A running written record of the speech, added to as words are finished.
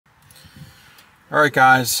Alright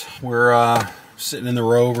guys, we're sitting in the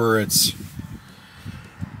Rover. It's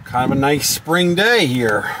kind of a nice spring day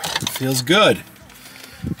here. It feels good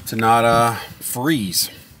to not freeze.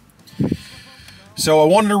 So I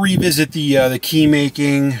wanted to revisit the key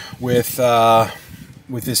making with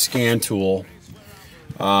this scan tool.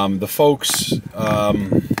 The folks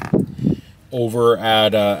over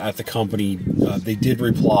at the company, they did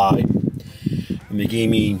reply, and they gave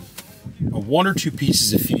me one or two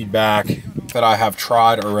pieces of feedback that I have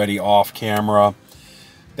tried already off camera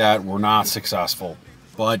that were not successful.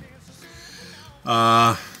 But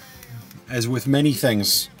as with many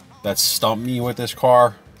things that stump me with this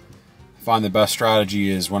car, I find the best strategy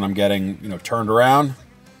is when I'm getting turned around,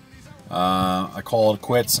 I call it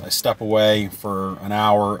quits. I step away for an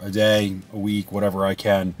hour, a day, a week, whatever I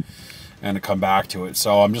can, and to come back to it.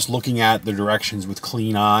 So I'm just looking at the directions with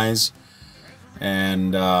clean eyes,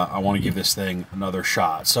 and I want to give this thing another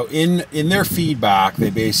shot. So in their feedback, they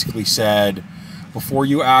basically said, before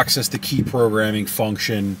you access the key programming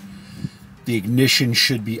function, the ignition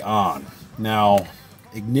should be on. Now,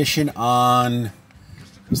 ignition on,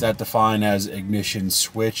 is that defined as ignition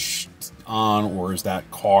switched on, or is that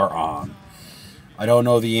car on? I don't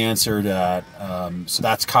know the answer to that. So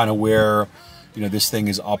that's kind of where this thing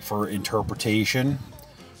is up for interpretation.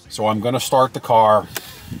 So I'm going to start the car.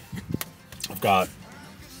 I've got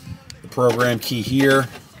the program key here,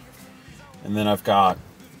 and then I've got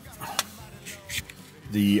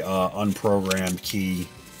the unprogrammed key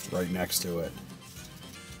right next to it.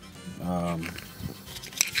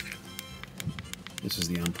 This is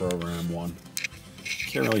the unprogrammed one.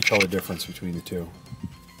 Can't really tell the difference between the two.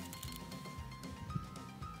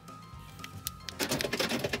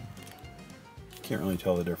 Can't really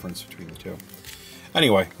tell the difference between the two.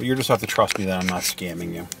 Anyway, well, you just have to trust me that I'm not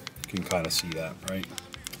scamming you. You can kind of see that, right?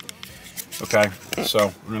 Okay, so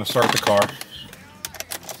I'm going to start the car.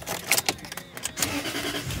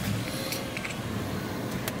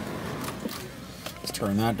 Let's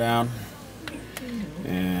turn that down.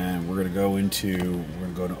 And we're going to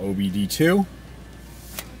go to OBD2.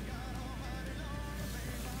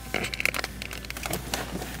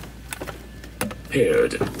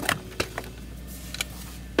 Paired.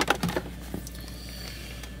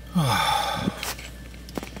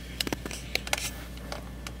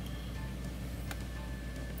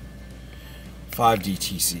 Five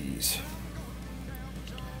DTCs.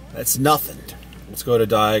 That's nothing. Let's go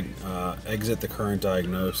to exit the current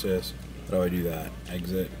diagnosis. How do I do that?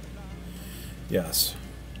 Exit. Yes.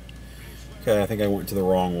 Okay, I think I went to the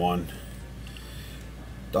wrong one.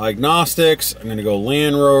 Diagnostics. I'm going to go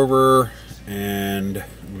Land Rover, and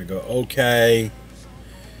I'm going to go OK.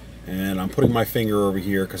 And I'm putting my finger over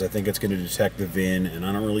here because I think it's going to detect the VIN, and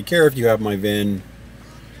I don't really care if you have my VIN,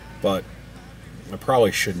 but I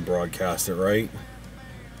probably shouldn't broadcast it, right?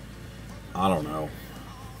 I don't know.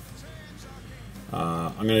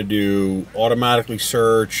 I'm going to do automatically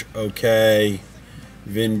search, OK,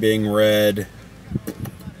 VIN being read.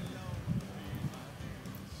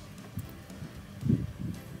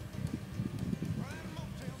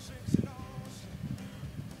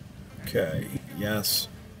 Okay, yes.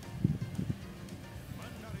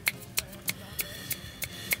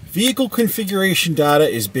 Vehicle configuration data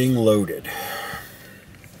is being loaded.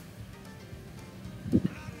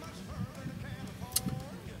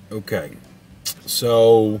 Okay,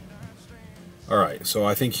 so, all right, so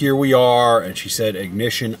I think here we are, and she said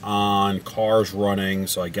ignition on, car's running,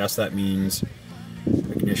 so I guess that means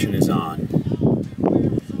ignition is on.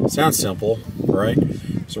 Sounds simple, right?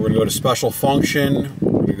 So we're gonna go to special function,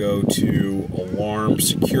 we're gonna go to alarm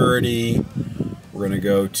security, we're gonna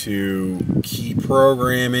go to key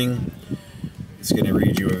programming. It's gonna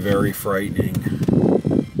read you a very frightening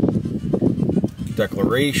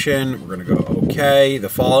declaration. We're going to go OK. The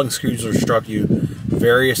following screws will instruct you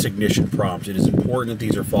various ignition prompts. It is important that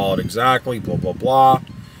these are followed exactly, blah, blah, blah.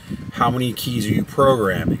 How many keys are you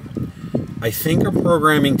programming? I think I'm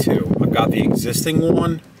programming 2. I've got the existing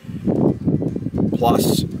one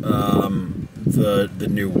plus the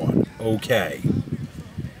new one. OK.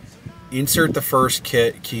 Insert the first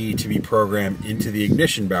key to be programmed into the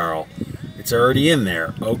ignition barrel. It's already in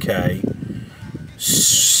there. OK.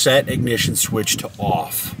 Set ignition switch to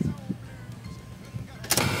off.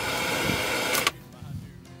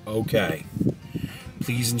 Okay.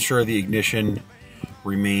 Please ensure the ignition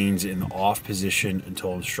remains in the off position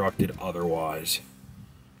until instructed otherwise.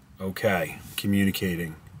 Okay.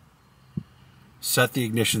 Communicating. Set the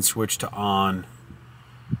ignition switch to on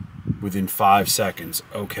within 5 seconds.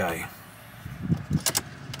 Okay.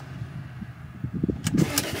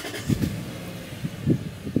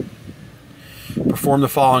 Perform the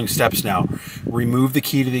following steps now. Remove the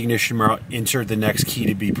key to the ignition barrel. Insert the next key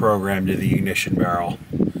to be programmed to the ignition barrel.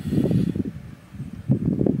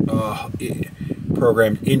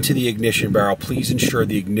 Programmed into the ignition barrel. Please ensure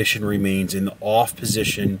the ignition remains in the off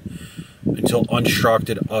position until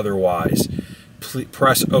instructed otherwise.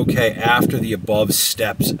 Press OK after the above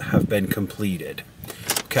steps have been completed.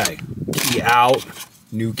 Okay, key out,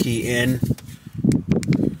 new key in.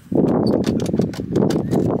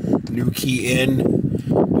 New key in,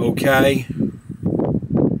 OK.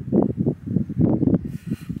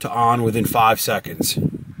 To on within 5 seconds.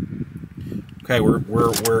 Okay, we're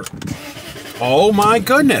oh my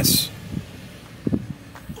goodness.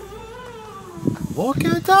 Look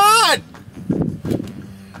at that.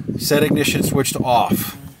 Set ignition switch to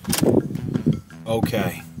off.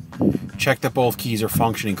 Okay. Check that both keys are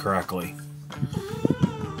functioning correctly.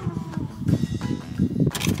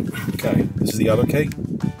 Okay, this is the other key.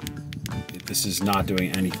 This is not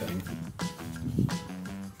doing anything.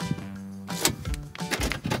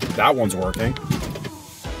 That one's working.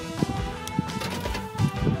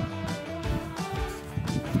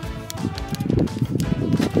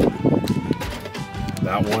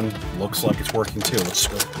 That one looks like it's working too. Let's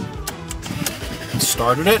go.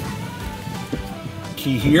 Started it.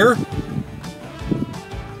 Key here.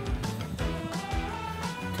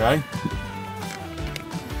 Okay.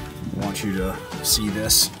 I want you to see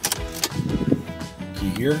this. Key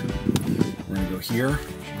here. We're gonna go here.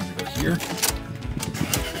 We're gonna go here.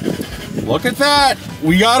 Look at that!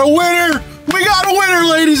 We got a winner! We got a winner,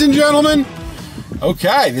 ladies and gentlemen!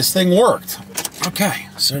 Okay, this thing worked. Okay,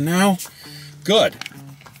 so now, good.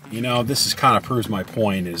 You know, this is kind of proves my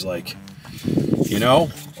point is like, you know,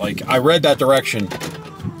 like I read that direction.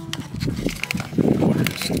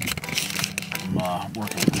 I'm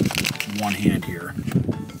working with one hand here.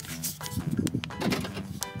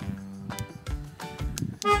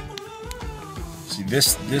 See,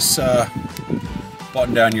 this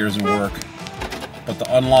button down here doesn't work, but the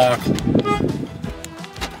unlock.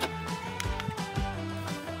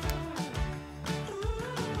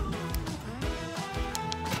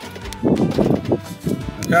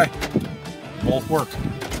 Okay, both work.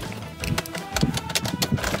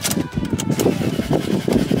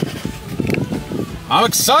 I'm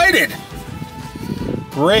excited.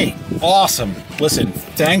 Great, awesome. Listen,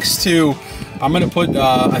 thanks to, I'm gonna put,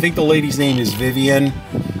 I think the lady's name is Vivian,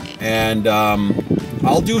 and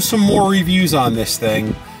I'll do some more reviews on this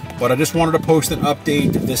thing, but I just wanted to post an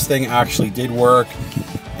update. This thing actually did work,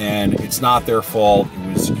 and it's not their fault.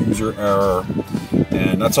 It was user error.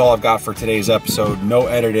 And that's all I've got for today's episode. No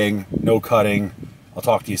editing, no cutting. I'll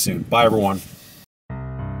talk to you soon. Bye, everyone.